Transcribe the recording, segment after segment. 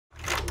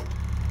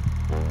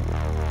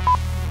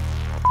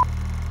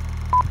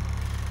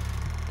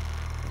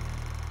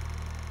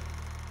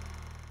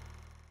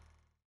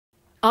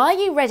Are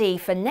you ready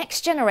for next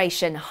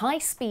generation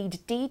high-speed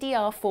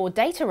DDR4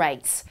 data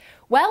rates?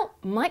 Well,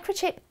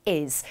 Microchip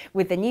is,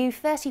 with the new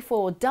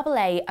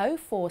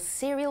 34AA04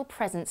 Serial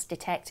Presence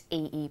Detect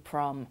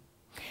EEPROM.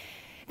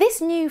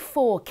 This new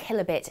 4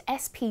 kilobit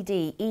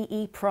SPD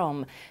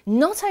EEPROM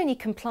not only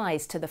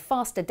complies to the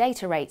faster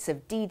data rates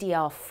of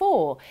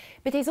DDR4,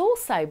 but is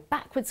also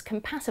backwards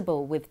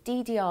compatible with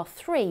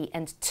DDR3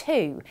 and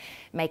 2,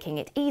 making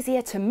it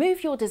easier to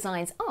move your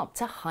designs up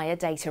to higher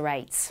data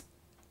rates.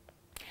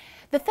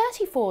 The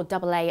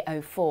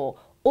 34AA04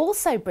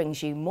 also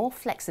brings you more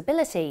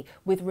flexibility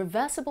with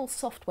reversible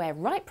software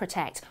write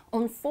protect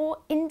on 4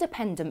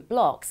 independent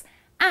blocks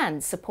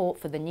and support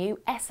for the new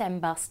SM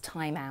bus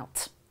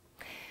timeout.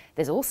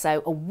 There's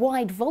also a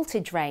wide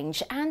voltage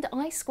range and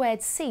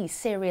I2C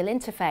serial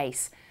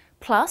interface,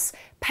 plus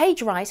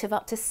page write of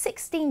up to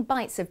 16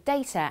 bytes of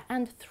data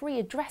and 3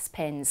 address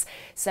pins,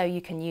 so you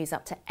can use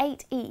up to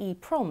 8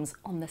 EEPROMs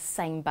on the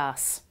same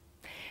bus.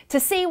 To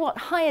see what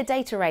higher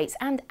data rates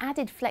and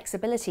added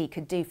flexibility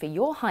could do for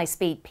your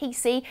high-speed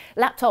PC,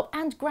 laptop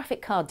and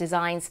graphic card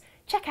designs,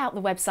 check out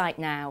the website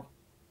now.